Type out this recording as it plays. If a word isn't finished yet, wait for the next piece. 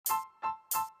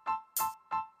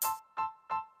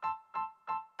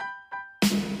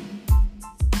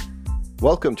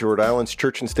Welcome to Rhode Island's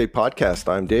Church and State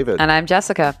Podcast. I'm David. And I'm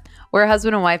Jessica. We're a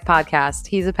husband and wife podcast.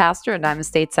 He's a pastor and I'm a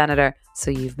state senator.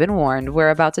 So you've been warned. We're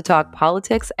about to talk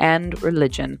politics and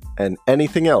religion. And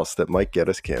anything else that might get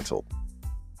us canceled.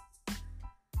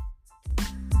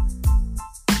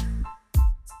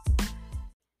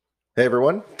 Hey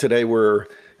everyone. Today we're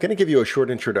going to give you a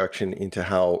short introduction into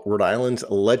how Rhode Island's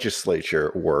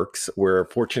legislature works. We're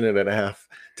fortunate enough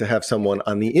to have someone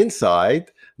on the inside,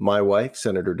 my wife,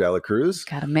 Senator Dela Cruz.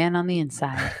 Got a man on the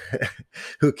inside.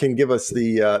 Who can give us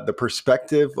the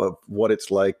perspective of what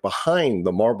it's like behind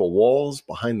the marble walls,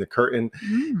 behind the curtain,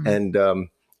 and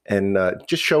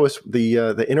just show us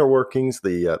the inner workings,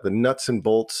 the nuts and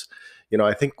bolts. You know,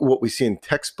 I think what we see in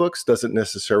textbooks doesn't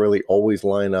necessarily always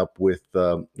line up with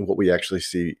what we actually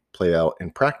see play out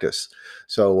in practice.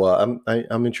 So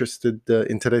I'm interested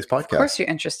in today's podcast. Of course you're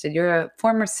interested. You're a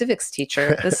former civics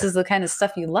teacher. This is the kind of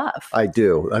stuff you love. I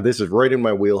do. This is right in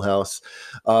my wheelhouse.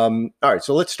 All right,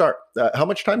 so let's start. How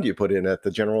much time do you put in at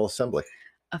the General Assembly?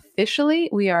 Officially,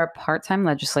 we are a part-time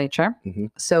legislature. Mm-hmm.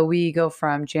 So we go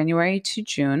from January to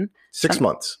June. 6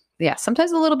 months. Yeah,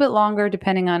 sometimes a little bit longer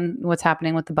depending on what's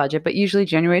happening with the budget, but usually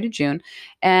January to June.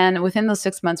 And within those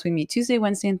 6 months, we meet Tuesday,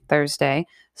 Wednesday, and Thursday,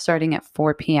 starting at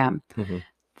 4 p.m. Mm-hmm.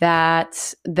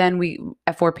 At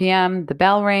 4 p.m., the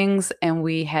bell rings and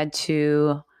we head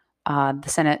to the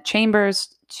Senate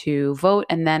chambers to vote.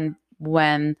 And then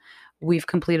when we've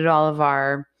completed all of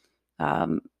our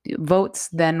votes,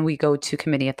 then we go to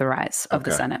committee at the rise of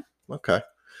the Senate. Okay.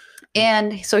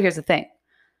 And so here's the thing.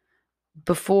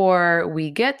 Before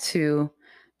we get to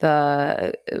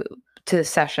the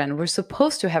session, we're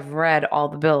supposed to have read all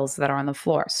the bills that are on the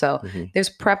floor. So there's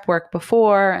prep work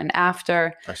before and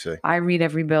after. I see. I read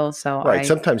every bill. So right.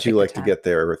 Sometimes you like to get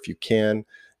there if you can.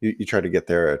 You try to get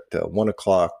there at 1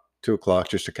 o'clock, 2 o'clock,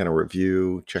 just to kind of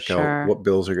review, check out what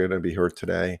bills are going to be heard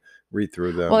today, read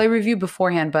through them. Well, I review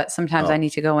beforehand, but sometimes I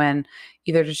need to go in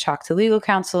either to talk to legal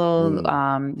counsel,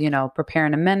 prepare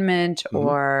an amendment,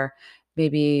 or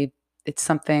maybe it's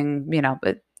something,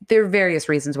 there are various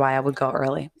reasons why I would go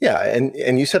early. Yeah.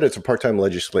 And you said it's a part-time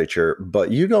legislature,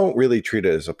 but you don't really treat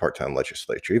it as a part-time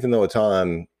legislature, even though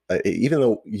even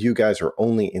though you guys are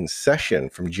only in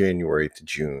session from January to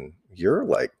June, you're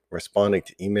like responding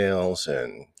to emails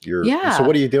and so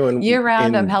what are you doing year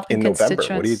round? I'm helping in November.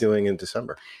 constituents. What are you doing in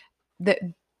December?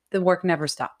 The work never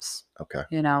stops. Okay.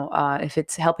 If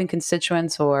it's helping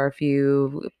constituents or if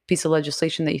a piece of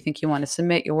legislation that you think you want to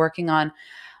submit, you're working on,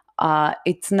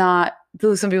 it's not,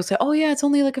 some people say, oh yeah, it's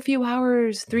only like a few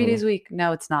hours, 3 days a week.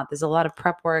 No, it's not. There's a lot of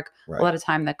prep work, a lot of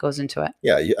time that goes into it.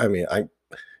 Yeah. I mean,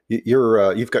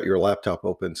 you've got your laptop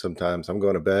open sometimes. I'm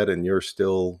going to bed and you're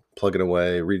still plugging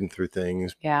away, reading through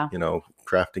things,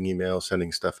 drafting emails,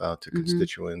 sending stuff out to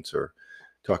constituents or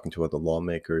talking to other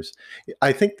lawmakers.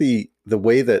 I think the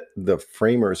way that the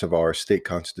framers of our state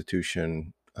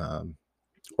constitution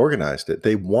organized it,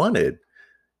 they wanted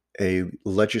a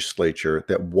legislature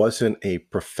that wasn't a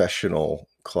professional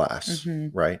class,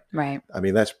 right? Right. I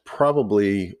mean, that's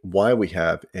probably why we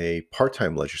have a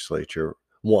part-time legislature.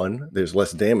 One, there's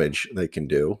less damage they can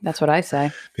do. That's what I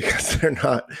say. Because they're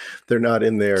not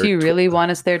in there. Do you really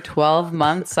want us there 12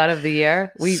 months out of the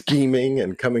year? Scheming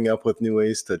and coming up with new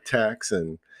ways to tax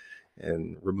and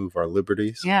remove our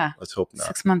liberties. Yeah. Let's hope not.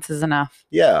 6 months is enough.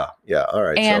 Yeah. All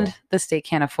right. And the state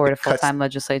can't afford a full-time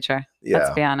legislature. Yeah,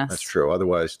 let's be honest. That's true.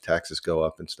 Otherwise, taxes go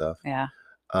up and stuff. Yeah.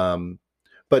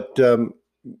 But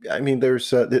I mean, there's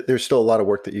still a lot of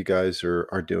work that you guys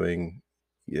are doing,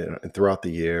 throughout the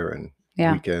year and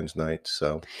weekends, nights.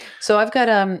 So I've got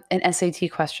an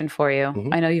SAT question for you.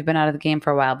 I know you've been out of the game for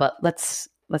a while, but let's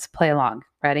play along.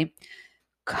 Ready?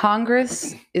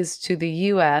 Congress is to the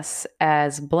U.S.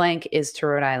 as blank is to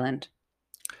Rhode Island.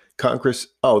 Congress.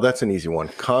 Oh, that's an easy one.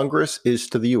 Congress is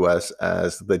to the U.S.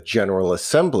 as the General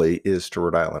Assembly is to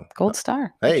Rhode Island. Gold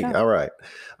star. Hey, all right.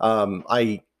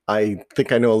 I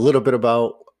think I know a little bit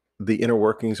about the inner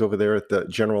workings over there at the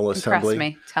General Assembly.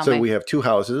 Impress me. Tell me. So we have two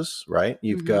houses, right?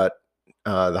 You've got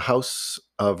the House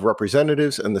of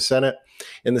Representatives and the Senate.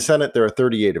 In the Senate, there are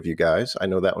 38 of you guys. I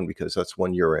know that one because that's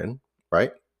one you're in,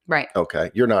 right? Right.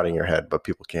 Okay. You're nodding your head, but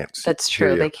people can't see. That's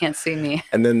true. They can't see me.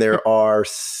 And then there are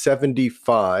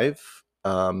 75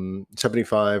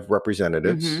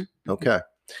 representatives. Okay.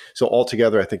 So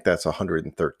altogether, I think that's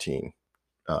 113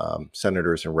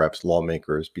 senators and reps,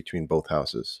 lawmakers between both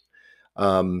houses.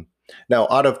 Now,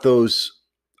 out of the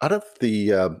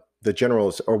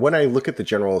generals, or when I look at the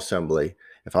General Assembly,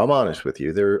 if I'm honest with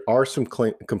you, there are some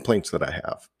complaints that I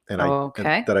have. And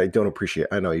that I don't appreciate.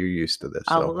 I know you're used to this.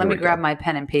 Let me grab my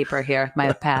pen and paper here,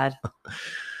 my pad.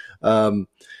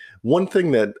 One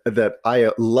thing that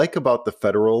I like about the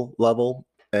federal level,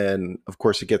 and of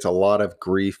course it gets a lot of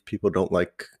grief. People don't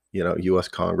like, U.S.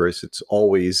 Congress. It's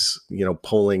always,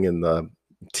 polling in the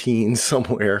teens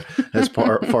somewhere as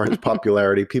far as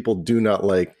popularity. People do not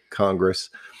like Congress.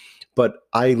 But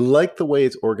I like the way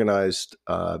it's organized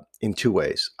in two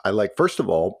ways. I like, first of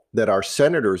all, that our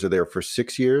senators are there for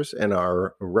 6 years and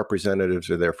our representatives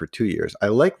are there for 2 years. I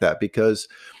like that because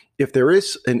if there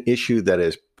is an issue that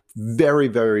is very,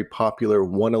 very popular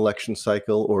one election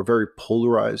cycle or very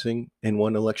polarizing in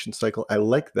one election cycle, I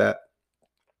like that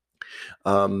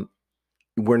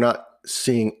we're not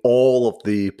seeing all of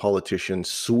the politicians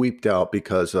swept out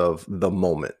because of the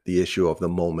moment, the issue of the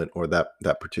moment, or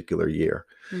that particular year.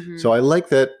 Mm-hmm. So I like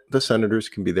that the senators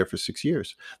can be there for 6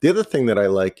 years. The other thing that I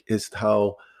like is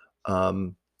how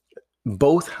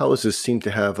both houses seem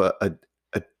to have a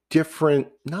different,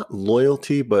 not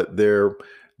loyalty, but their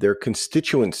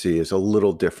constituency is a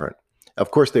little different.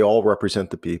 Of course, they all represent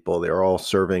the people. They're all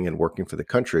serving and working for the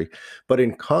country. But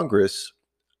in Congress,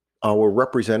 our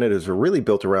representatives are really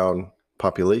built around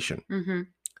population. Mm-hmm.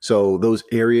 So those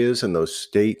areas and those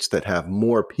states that have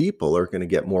more people are going to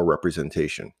get more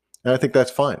representation. And I think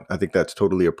that's fine. I think that's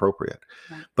totally appropriate.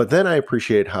 Right. But then I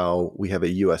appreciate how we have a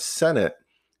U.S. Senate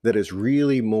that is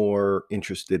really more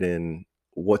interested in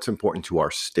what's important to our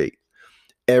state.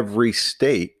 Every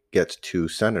state gets 2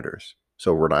 senators.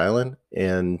 So Rhode Island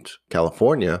and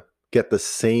California get the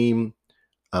same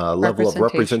level of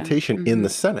representation mm-hmm. in the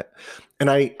Senate. And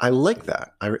I like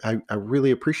that. I really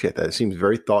appreciate that. It seems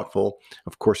very thoughtful.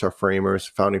 Of course, our framers,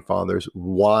 founding fathers,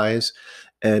 wise,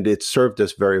 and it served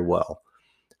us very well.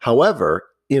 However,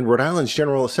 in Rhode Island's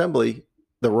General Assembly,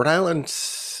 the Rhode Island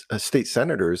state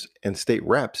senators and state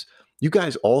reps, you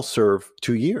guys all serve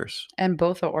 2 years. And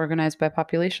both are organized by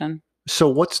population. So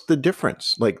what's the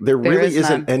difference? Like there really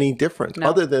isn't any difference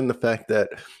other than the fact that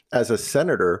as a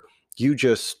senator, you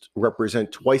just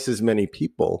represent twice as many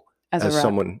people as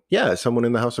someone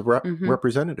in the House of mm-hmm.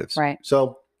 Representatives. Right.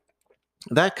 So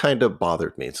that kind of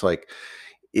bothered me. It's like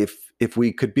if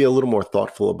we could be a little more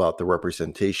thoughtful about the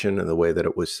representation and the way that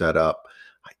it was set up,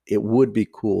 it would be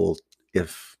cool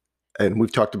if, and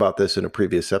we've talked about this in a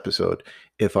previous episode,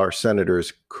 if our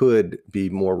senators could be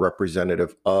more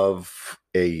representative of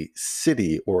a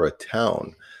city or a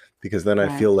town, because then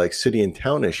I feel like city and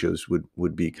town issues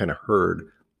would be kind of heard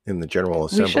in the General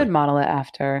Assembly. We should model it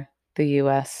after the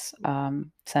U.S.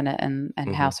 Senate and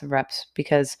mm-hmm. House of Reps,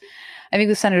 because I think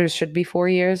the senators should be 4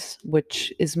 years,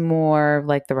 which is more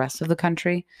like the rest of the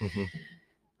country.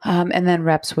 Mm-hmm. And then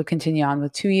reps would continue on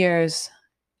with 2 years.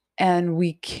 And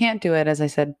we can't do it, as I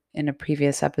said in a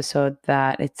previous episode,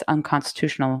 that it's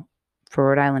unconstitutional for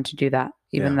Rhode Island to do that,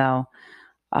 even though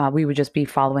we would just be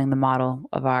following the model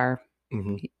of our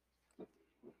mm-hmm.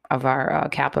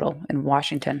 Capital in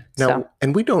Washington. Now,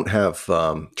 and we don't have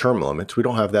term limits. We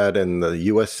don't have that in the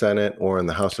U.S. Senate or in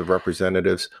the House of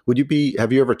Representatives.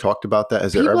 Have you ever talked about that?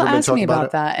 Has there ever been talked about it? People ask me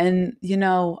about that, and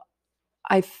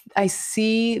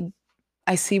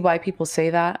I see why people say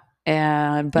that.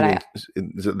 But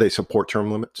they support term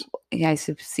limits. Yeah, I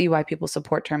see why people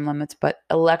support term limits, but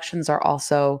elections are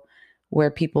also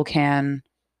where people can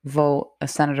vote a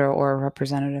senator or a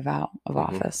representative out of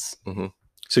mm-hmm. office. Mm-hmm.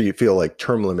 So you feel like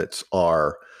term limits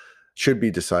should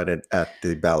be decided at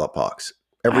the ballot box.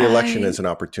 Every election is an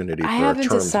opportunity for a term to be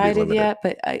limited. I haven't decided yet,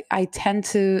 but I tend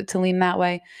to lean that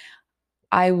way.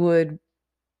 I would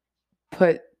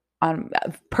put on,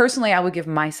 personally, I would give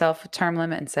myself a term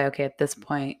limit and say, okay, at this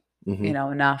point, mm-hmm.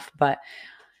 Enough, but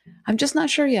I'm just not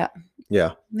sure yet.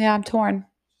 Yeah. Yeah, I'm torn.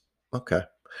 Okay.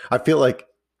 I feel like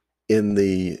in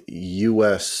the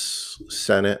U.S.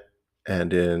 Senate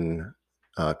and in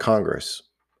Congress,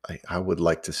 I would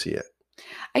like to see it.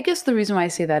 I guess the reason why I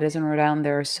say that is in Rhode Island,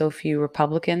 there are so few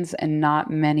Republicans and not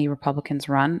many Republicans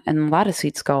run, and a lot of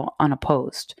seats go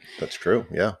unopposed. That's true.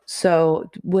 Yeah. So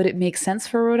would it make sense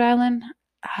for Rhode Island?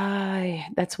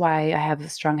 That's why I have a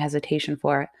strong hesitation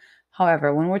for it.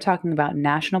 However, when we're talking about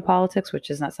national politics, which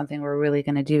is not something we're really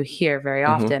going to do here very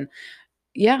often,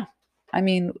 mm-hmm. I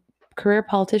mean, career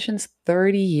politicians,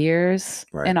 30 years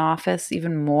in office,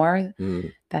 even more,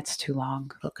 that's too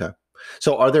long. Okay.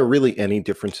 So are there really any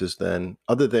differences then,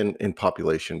 other than in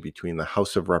population, between the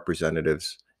House of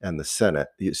Representatives and the Senate,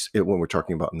 when we're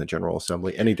talking about in the General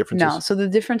Assembly? Any differences? No. So the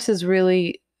differences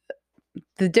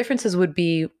would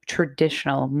be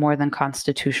traditional more than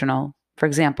constitutional. For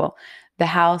example, the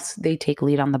House, they take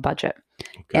lead on the budget.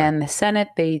 Okay. And the Senate,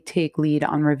 they take lead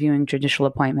on reviewing judicial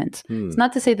appointments. It's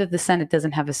not to say that the Senate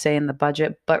doesn't have a say in the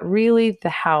budget, but really the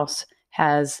House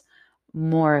has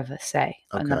more of a say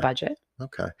in the budget.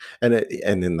 Okay. And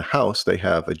in the House, they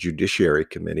have a Judiciary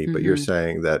Committee, but you're Mm-hmm.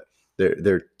 saying that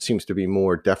there seems to be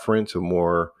more deference or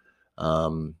more,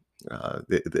 um,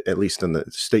 at least in the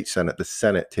state Senate, the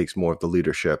Senate takes more of the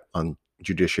leadership on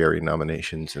judiciary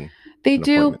nominations They and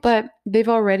do, appointments. but they've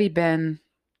already been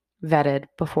vetted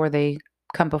before they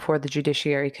come before the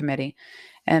Judiciary Committee.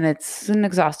 And it's an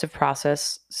exhaustive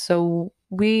process. So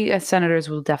we as senators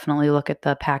will definitely look at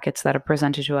the packets that are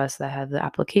presented to us that have the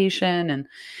application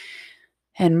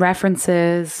and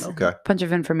references, Okay. a bunch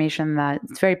of information that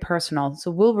it's very personal.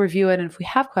 So we'll review it. And if we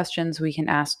have questions, we can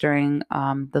ask during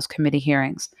those committee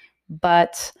hearings.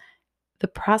 But the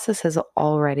process has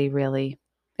already really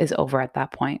is over at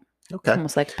that point. Okay.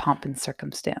 Almost like pomp and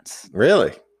circumstance.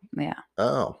 Really? Yeah.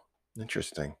 Oh,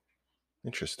 interesting.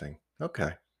 Interesting.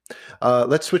 Okay.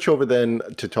 Let's switch over then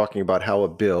to talking about how a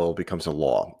bill becomes a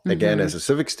law. Again, Mm-hmm. as a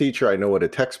civics teacher, I know what a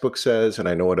textbook says, and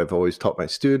I know what I've always taught my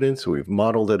students. We've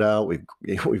modeled it out.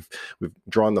 We've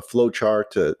drawn the flow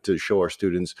chart to show our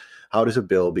students how does a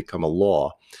bill become a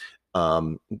law.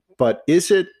 But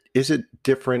is it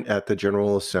different at the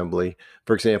General Assembly?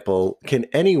 For example, can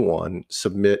anyone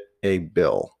submit a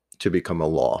bill to become a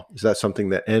law? Is that something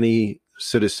that any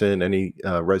citizen, any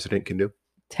resident can do?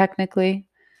 Technically,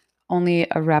 only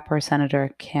a rep or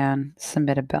senator can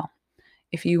submit a bill.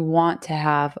 If you want to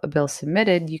have a bill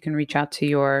submitted, you can reach out to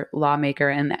your lawmaker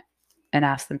and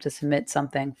ask them to submit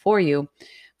something for you.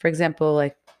 For example,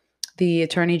 like the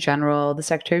attorney general, the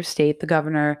secretary of state, the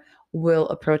governor will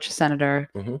approach a senator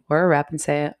or a rep and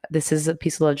say, this is a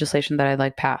piece of legislation that I'd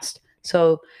like passed.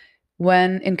 So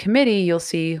when in committee, you'll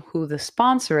see who the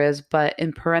sponsor is, but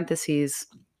in parentheses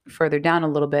further down a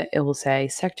little bit, it will say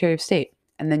secretary of state.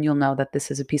 And then you'll know that this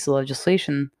is a piece of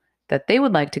legislation that they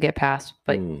would like to get passed,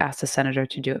 but ask the senator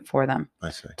to do it for them.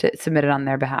 I see. To submit it on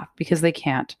their behalf because they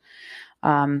can't.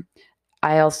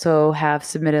 I also have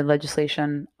submitted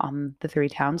legislation on the 3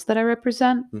 towns that I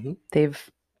represent. They've,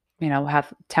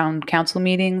 have town council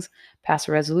meetings, pass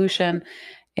a resolution.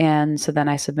 And so then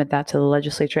I submit that to the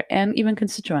legislature and even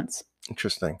constituents.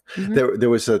 Interesting. There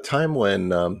was a time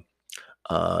when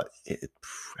it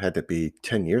had to be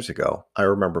 10 years ago. I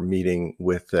remember meeting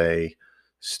with a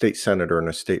state senator and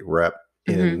a state rep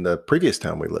in the previous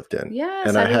town we lived in. Yes,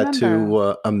 and I had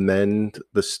remember. to amend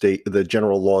the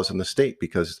general laws in the state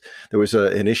because there was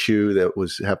an issue that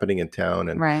was happening in town.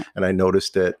 And, and I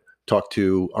noticed it, talked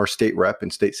to our state rep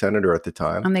and state senator at the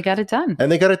time. And they got it done.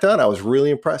 I was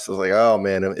really impressed. I was like, oh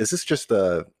man, is this just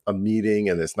a meeting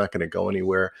and it's not going to go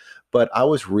anywhere? But I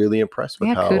was really impressed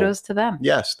with how, kudos to them.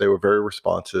 Yes, they were very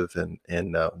responsive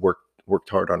and worked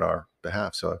hard on our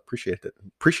behalf. So I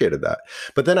appreciated that.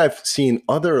 But then I've seen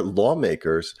other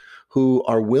lawmakers who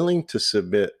are willing to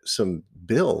submit some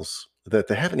bills that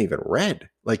they haven't even read.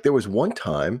 Like there was one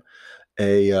time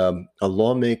a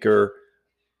lawmaker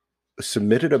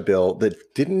submitted a bill that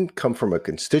didn't come from a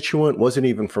constituent, wasn't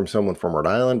even from someone from Rhode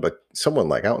Island, but someone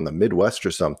like out in the Midwest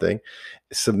or something,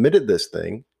 submitted this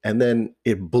thing. And then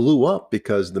it blew up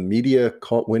because the media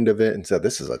caught wind of it and said,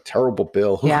 this is a terrible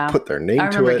bill. Who put their name to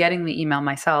it? I remember getting the email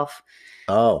myself.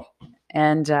 Oh.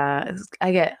 And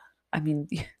and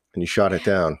you shot it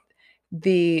down.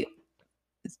 The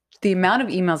amount of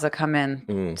emails that come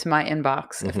in to my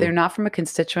inbox, if they're not from a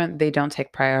constituent, they don't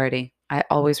take priority. I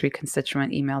always read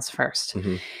constituent emails first.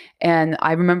 And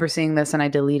I remember seeing this and I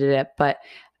deleted it, but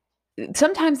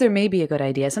sometimes there may be a good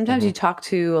idea. Sometimes you talk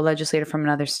to a legislator from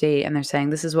another state and they're saying,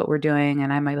 this is what we're doing.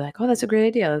 And I might be like, oh, that's a great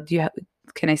idea.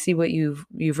 Can I see what you've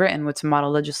written? What's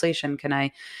model legislation? Can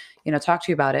I, talk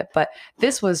to you about it? But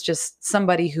this was just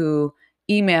somebody who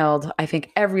emailed, I think,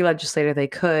 every legislator they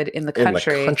could in the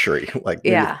country. Like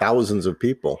maybe thousands of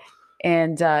people.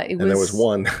 And there was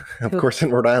one, of course,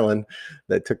 in Rhode Island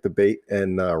that took the bait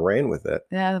and ran with it.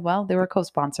 Yeah, well, they were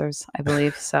co-sponsors, I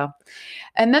believe. So,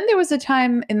 and then there was a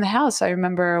time in the House, I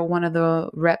remember one of the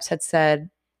reps had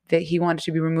said that he wanted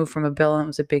to be removed from a bill and it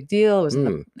was a big deal. It was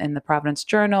in the Providence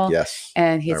Journal. Yes.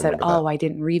 And he said, I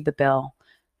didn't read the bill.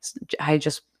 I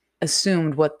just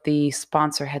assumed what the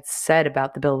sponsor had said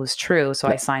about the bill was true. So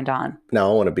I signed on. Now,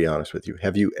 I want to be honest with you.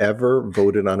 Have you ever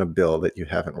voted on a bill that you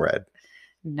haven't read?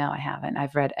 No, I haven't.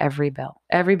 I've read every bill.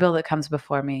 Every bill that comes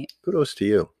before me. Kudos to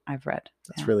you. I've read.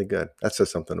 That's really good. That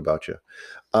says something about you.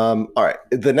 All right.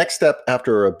 The next step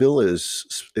after a bill is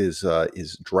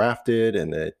drafted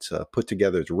and it's put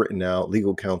together, it's written out,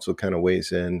 legal counsel kind of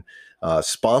weighs in.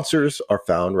 Sponsors are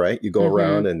found, right? You go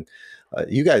around and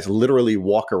you guys literally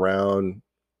walk around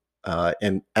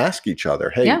and ask each other,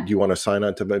 hey, do you want to sign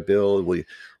on to my bill?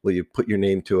 Will you put your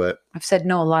name to it? I've said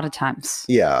no a lot of times.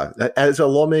 Yeah. As a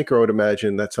lawmaker, I would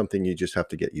imagine that's something you just have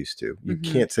to get used to. You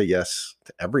can't say yes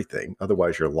to everything.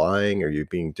 Otherwise, you're lying or you're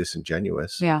being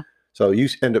disingenuous. Yeah. So you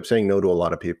end up saying no to a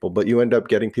lot of people, but you end up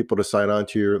getting people to sign on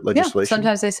to your legislation. Yeah,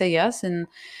 sometimes they say yes, and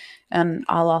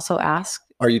I'll also ask.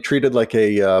 Are you treated like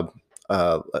a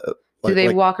do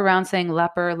they walk around saying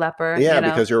leper? Yeah,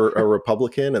 because you're a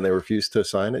Republican and they refuse to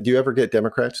sign it. Do you ever get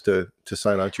Democrats to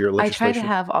sign on to your legislation? I try to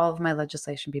have all of my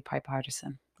legislation be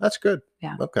bipartisan. That's good.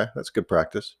 Yeah. Okay, that's good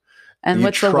practice. And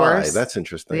what's the worst? That's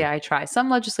interesting. Yeah, I try. Some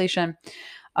legislation,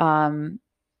 and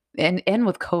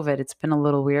with COVID, it's been a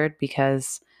little weird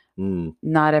because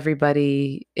not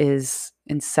everybody is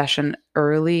in session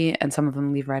early, and some of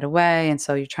them leave right away, and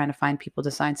so you're trying to find people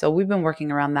to sign. So we've been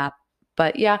working around that.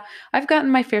 But yeah, I've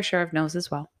gotten my fair share of no's as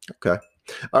well. Okay.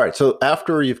 All right. So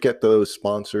after you've got those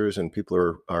sponsors and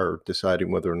people are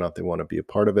deciding whether or not they want to be a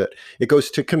part of it, it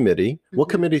goes to committee. What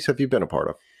committees have you been a part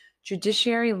of?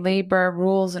 Judiciary, Labor,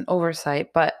 Rules, and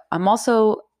Oversight. But I'm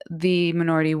also the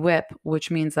minority whip, which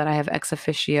means that I have ex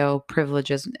officio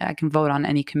privileges. I can vote on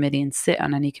any committee and sit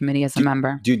on any committee as a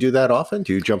member. Do you do that often?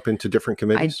 Do you jump into different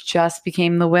committees? I just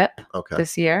became the whip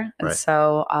this year. And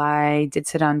so I did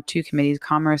sit on 2 committees,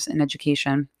 Commerce and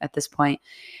Education at this point.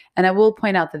 And I will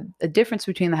point out that the difference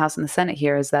between the House and the Senate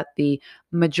here is that the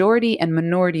majority and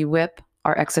minority whip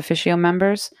are ex officio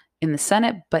members in the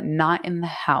Senate, but not in the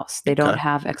House. They don't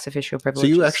have ex officio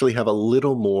privileges. So you actually have a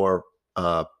little more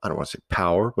I don't want to say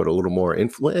power, but a little more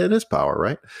influence. It is power,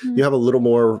 right? You have a little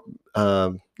more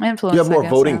influence. You have more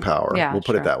voting power. Yeah, we'll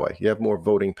put it that way. You have more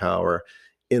voting power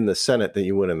in the Senate than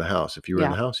you would in the House. If you were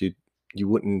in the House, you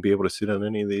wouldn't be able to sit on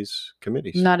any of these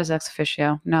committees. Not as ex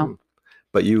officio, no.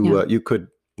 But you could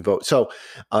vote. So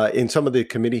in some of the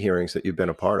committee hearings that you've been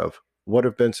a part of, what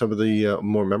have been some of the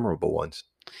more memorable ones?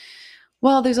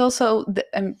 Well, there's also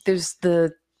there's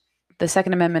the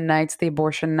Second Amendment nights, the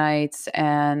abortion nights,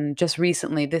 and just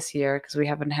recently this year, because we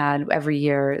haven't had every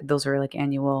year, those are like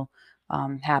annual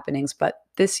happenings. But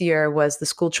this year was the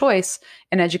school choice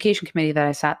and education committee that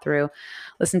I sat through,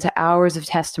 listened to hours of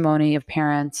testimony of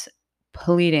parents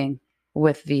pleading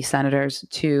with the senators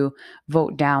to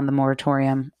vote down the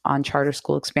moratorium on charter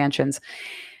school expansions.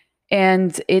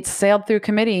 And it sailed through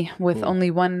committee with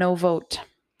only 1 no vote.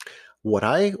 What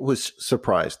I was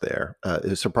surprised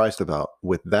about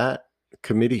with that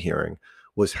committee hearing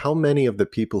was how many of the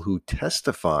people who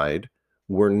testified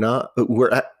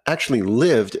were actually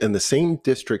lived in the same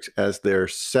districts as their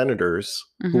senators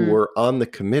who were on the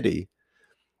committee.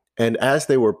 And as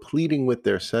they were pleading with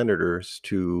their senators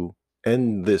to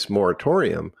end this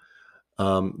moratorium,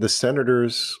 the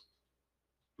senators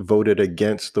voted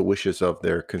against the wishes of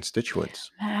their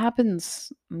constituents. That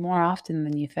happens more often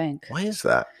than you think. Why is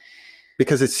that?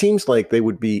 Because it seems like they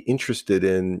would be interested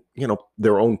in,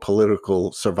 their own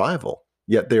political survival,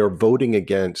 yet they are voting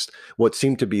against what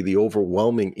seemed to be the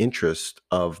overwhelming interest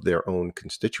of their own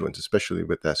constituents, especially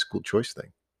with that school choice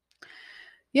thing.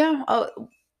 Yeah.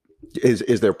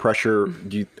 Is there pressure?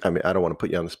 I don't want to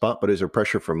put you on the spot, but is there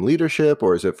pressure from leadership,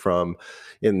 or is it from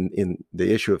in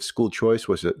the issue of school choice?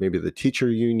 Was it maybe the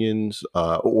teacher unions,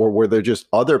 or were there just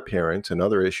other parents and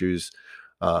other issues?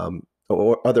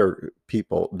 Or other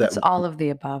people it's all of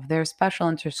the above. There are special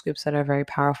interest groups that are very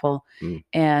powerful.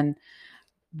 And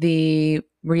the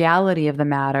reality of the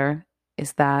matter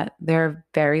is that there are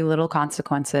very little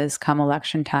consequences come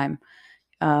election time.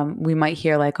 We might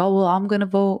hear like, oh, well, I'm going to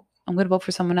vote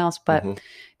for someone else. But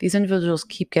these individuals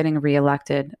keep getting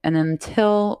reelected. And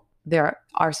until there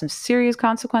are some serious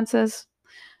consequences,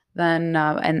 then,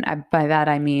 by that,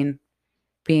 I mean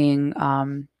being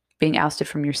ousted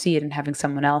from your seat and having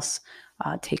someone else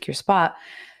take your spot,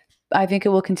 I think it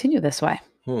will continue this way.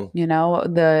 When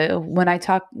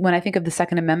I think of the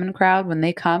Second Amendment crowd, when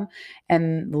they come,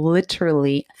 and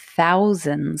literally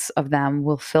thousands of them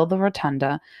will fill the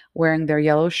rotunda wearing their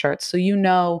yellow shirts. So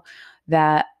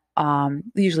that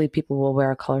usually people will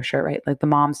wear a color shirt, right? Like the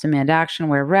Moms Demand Action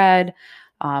wear red,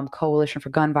 Coalition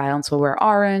for Gun Violence will wear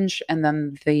orange, and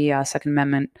then the Second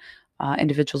Amendment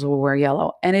individuals will wear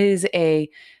yellow. And it is a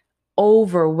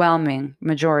overwhelming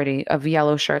majority of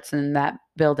yellow shirts in that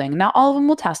building. Not all of them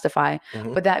will testify,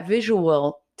 but that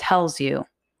visual tells you,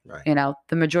 the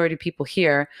majority of people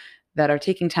here that are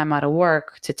taking time out of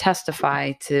work to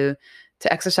testify, to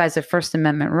exercise their First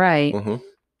Amendment right,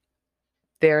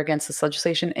 they're against this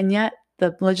legislation. And yet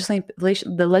the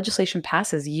legislation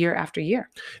passes year after year.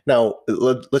 Now,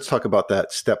 let's talk about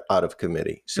that step out of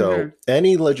committee. So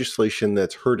any legislation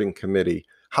that's heard in committee,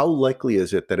 how likely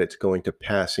is it that it's going to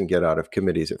pass and get out of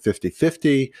committee? Is it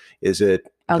 50-50? Is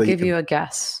it... I'll give you a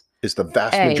guess. is the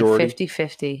vast A, majority?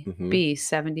 50-50, B,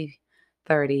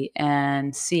 70-30,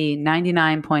 and C,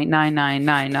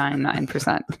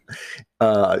 99.99999%.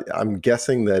 I'm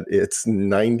guessing that it's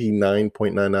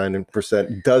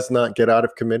 99.99% does not get out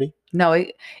of committee. No,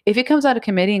 if it comes out of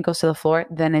committee and goes to the floor,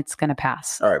 then it's going to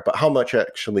pass. All right, but how much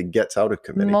actually gets out of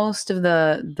committee? Most of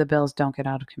the bills don't get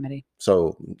out of committee.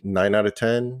 So 9 out of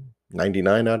 10,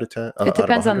 99 out of 10? It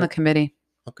depends on the committee.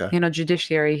 Okay.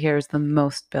 Judiciary hears the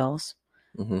most bills,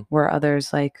 where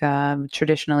others, like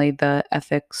traditionally the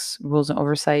ethics, rules, and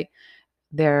oversight,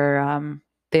 they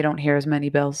don't hear as many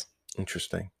bills.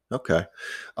 Interesting. Okay.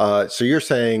 So you're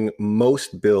saying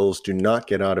most bills do not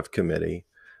get out of committee,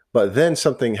 but then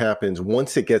something happens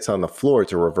once it gets on the floor,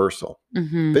 it's a reversal.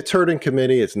 If it's heard in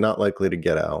committee, it's not likely to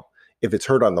get out. If it's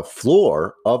heard on the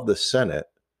floor of the Senate,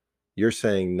 you're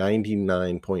saying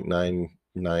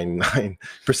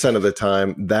 99.999% of the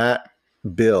time that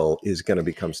bill is going to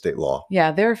become state law.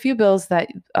 Yeah, there are a few bills that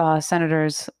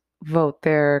senators vote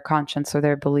their conscience or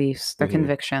their beliefs, their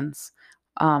convictions.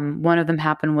 One of them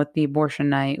happened with the abortion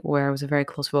night, where it was a very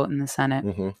close vote in the Senate.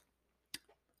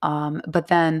 But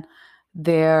then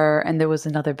there was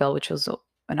another bill, which was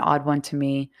an odd one to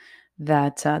me,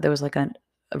 that there was like a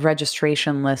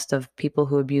registration list of people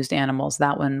who abused animals.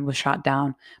 That one was shot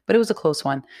down, but it was a close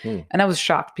one. And I was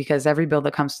shocked because every bill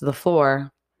that comes to the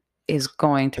floor is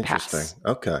going to pass.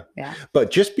 Okay. Yeah. But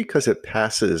just because it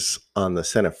passes on the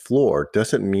Senate floor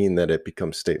doesn't mean that it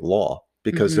becomes state law,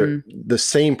 because the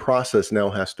same process now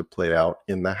has to play out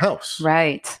in the House.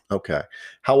 Right. Okay.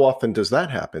 How often does that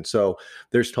happen? So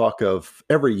there's talk of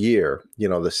every year,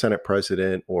 the Senate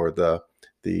president or the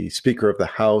Speaker of the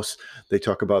House, they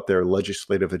talk about their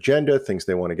legislative agenda, things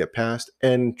they want to get passed.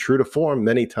 And true to form,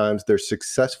 many times they're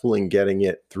successful in getting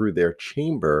it through their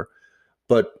chamber.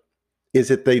 But is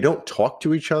it they don't talk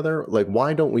to each other? Like,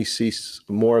 why don't we see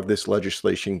more of this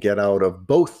legislation get out of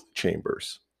both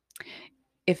chambers?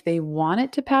 If they want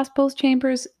it to pass both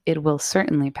chambers, it will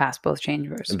certainly pass both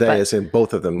chambers. That is, and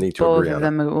both of them need to agree on it. Both of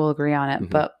them will agree on it.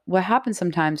 But what happens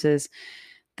sometimes is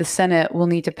the Senate will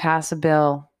need to pass a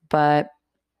bill, but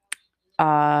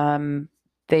the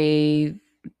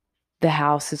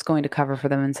House is going to cover for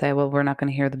them and say, well, we're not going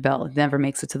to hear the bill. It never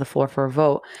makes it to the floor for a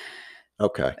vote.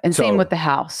 Okay. And same with the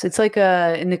House. It's like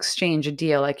an exchange, a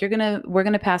deal. Like we're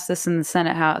gonna pass this in the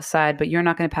Senate House side, but you're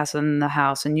not gonna pass it in the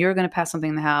House, and you're gonna pass something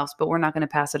in the House, but we're not gonna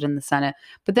pass it in the Senate.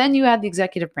 But then you add the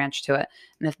executive branch to it,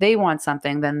 and if they want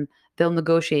something, then they'll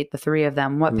negotiate, the three of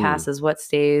them, what passes, what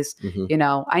stays.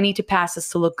 I need to pass this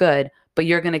to look good, but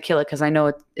you're gonna kill it because I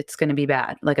know it's gonna be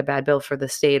bad, like a bad bill for the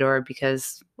state or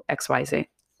because XYZ.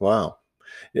 Wow.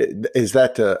 Is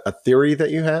that a theory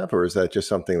that you have, or is that just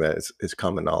something that is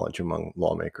common knowledge among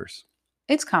lawmakers?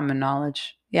 It's common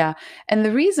knowledge. Yeah. And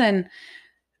the reason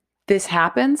this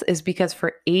happens is because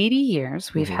for 80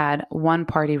 years, we've had one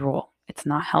party rule. It's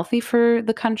not healthy for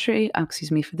the country,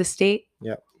 for the state.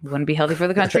 Yeah. It wouldn't be healthy for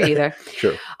the country either.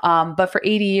 Sure. But for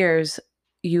 80 years,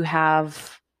 you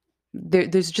have,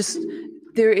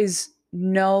 there is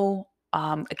no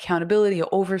accountability or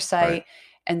oversight. Right.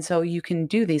 And so you can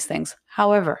do these things.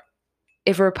 However,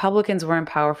 if Republicans were in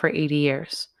power for 80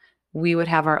 years, we would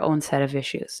have our own set of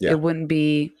issues. Yeah. It wouldn't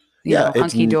be,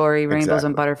 hunky-dory, rainbows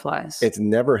and butterflies. It's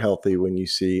never healthy when you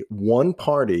see one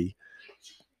party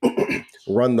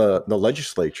run the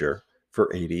legislature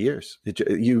for 80 years.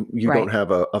 You right. don't have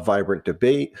a vibrant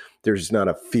debate. There's not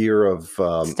a fear of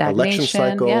election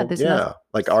cycle. Yeah.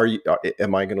 Like,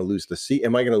 am I going to lose the seat?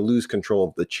 Am I going to lose control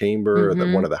of the chamber or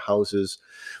one of the houses?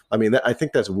 I mean, I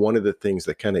think that's one of the things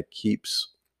that kind of keeps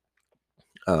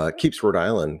Rhode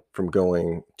Island from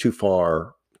going too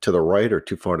far to the right or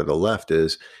too far to the left,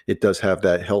 is it does have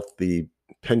that healthy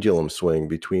pendulum swing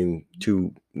between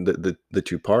the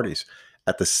two parties.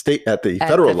 At the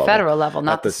federal level,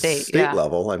 not the state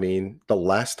level. I mean, the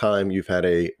last time you've had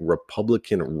a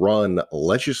Republican-run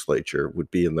legislature would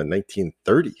be in the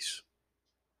 1930s.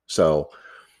 So,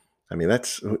 I mean,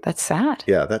 that's sad.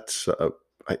 Yeah, that's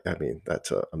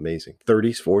that's amazing.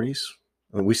 30s, 40s.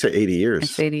 We say 80 years.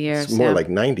 It's 80 years. It's more like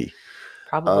 90.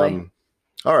 Probably.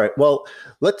 All right. Well,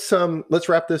 let's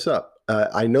wrap this up.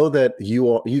 I know that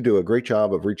you do a great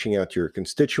job of reaching out to your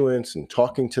constituents and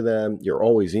talking to them. You're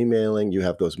always emailing. You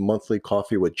have those monthly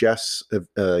coffee with Jess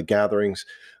gatherings,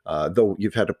 though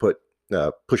you've had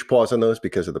to push pause on those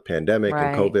because of the pandemic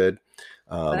and COVID.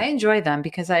 But I enjoy them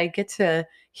because I get to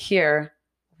hear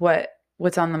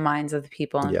what's on the minds of the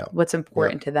people and what's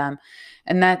important to them,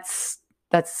 and that's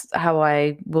how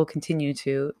I will continue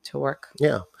to work.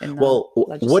 Yeah. Well,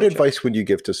 what advice would you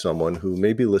give to someone who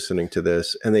may be listening to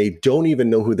this and they don't even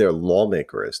know who their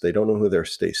lawmaker is? They don't know who their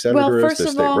state senator is, their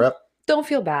state rep. Don't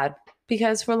feel bad,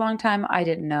 because for a long time I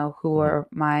didn't know who were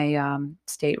my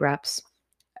state reps.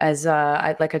 As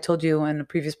like I told you in a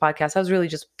previous podcast, I was really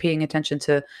just paying attention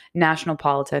to national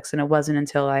politics, and it wasn't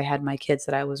until I had my kids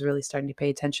that I was really starting to pay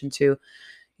attention to,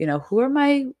 who are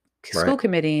my school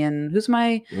committee and who's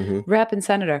my rep and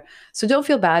senator. So don't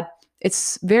feel bad.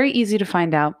 It's very easy to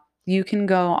find out. You can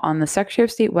go on the Secretary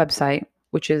of State website,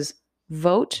 which is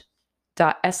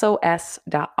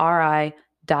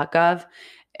vote.sos.ri.gov,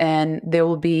 and there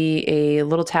will be a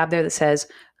little tab there that says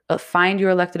find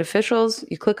your elected officials.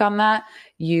 You click on that.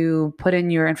 You put in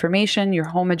your information, your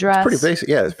home address. It's pretty basic.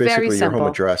 Yeah, it's basically your home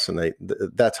address, and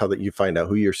that's how you find out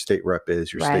who your state rep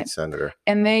is, your state senator.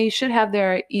 And they should have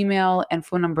their email and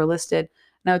phone number listed.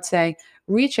 And I would say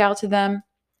reach out to them.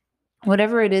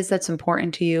 Whatever it is that's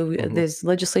important to you, there's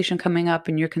legislation coming up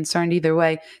and you're concerned either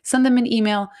way, send them an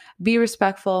email, be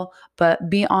respectful, but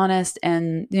be honest.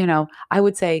 And, I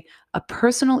would say a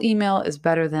personal email is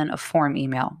better than a form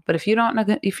email. But if you're not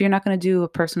going to do a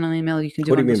personal email, you can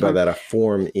do What do you mean by that, a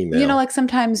form email? Like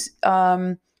sometimes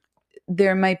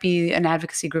there might be an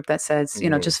advocacy group that says,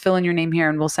 just fill in your name here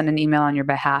and we'll send an email on your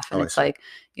behalf. And it's like,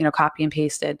 copy and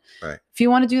pasted. Right. If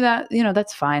you want to do that,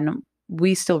 that's fine.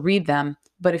 We still read them.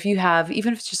 But if you have,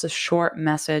 even if it's just a short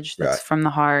message that's from the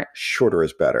heart. Shorter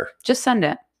is better. Just send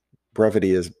it.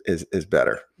 Brevity is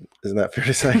better. Isn't that fair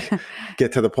to say?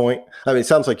 Get to the point. I mean, it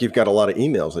sounds like you've got a lot of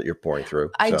emails that you're pouring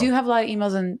through. I do have a lot of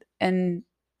emails and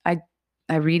I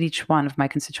read each one of my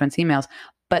constituents' emails,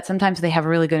 but sometimes they have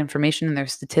really good information in their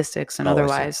statistics and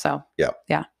otherwise. So yeah.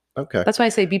 Okay. That's why I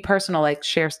say be personal, like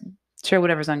share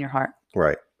whatever's on your heart.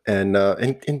 Right. And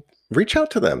reach out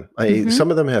to them.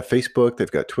 Some of them have Facebook.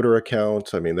 They've got Twitter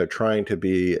accounts. I mean, they're trying to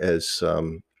be as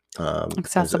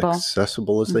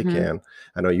accessible as they can.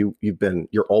 I know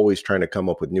you're always trying to come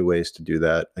up with new ways to do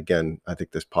that. Again, I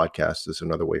think this podcast is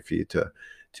another way for you to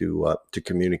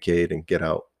communicate and get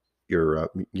out your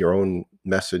own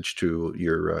message to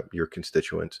your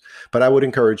constituents. But I would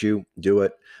encourage you, do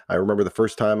it. I remember the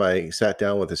first time I sat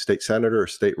down with a state senator or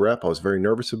state rep, I was very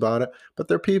nervous about it, but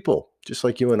they're people just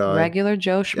like you and I. Regular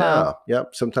Joe Schmo. Yeah.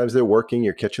 Sometimes they're working,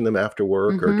 you're catching them after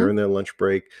work or during their lunch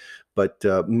break, but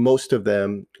most of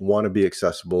them want to be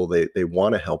accessible. They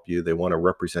want to help you. They want to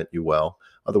represent you well.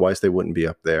 Otherwise they wouldn't be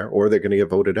up there, or they're going to get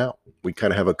voted out. We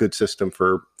kind of have a good system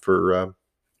for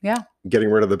getting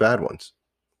rid of the bad ones.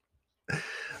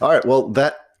 All right. Well,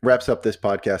 that wraps up this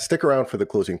podcast. Stick around for the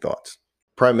closing thoughts.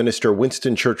 Prime Minister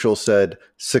Winston Churchill said,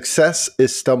 "Success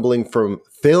is stumbling from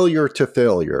failure to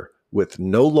failure with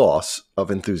no loss of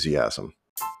enthusiasm."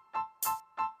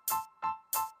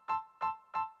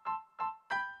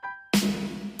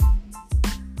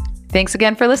 Thanks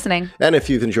again for listening. And if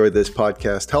you've enjoyed this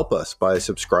podcast, help us by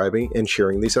subscribing and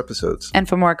sharing these episodes. And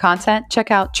for more content, check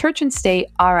out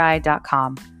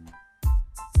churchandstateri.com.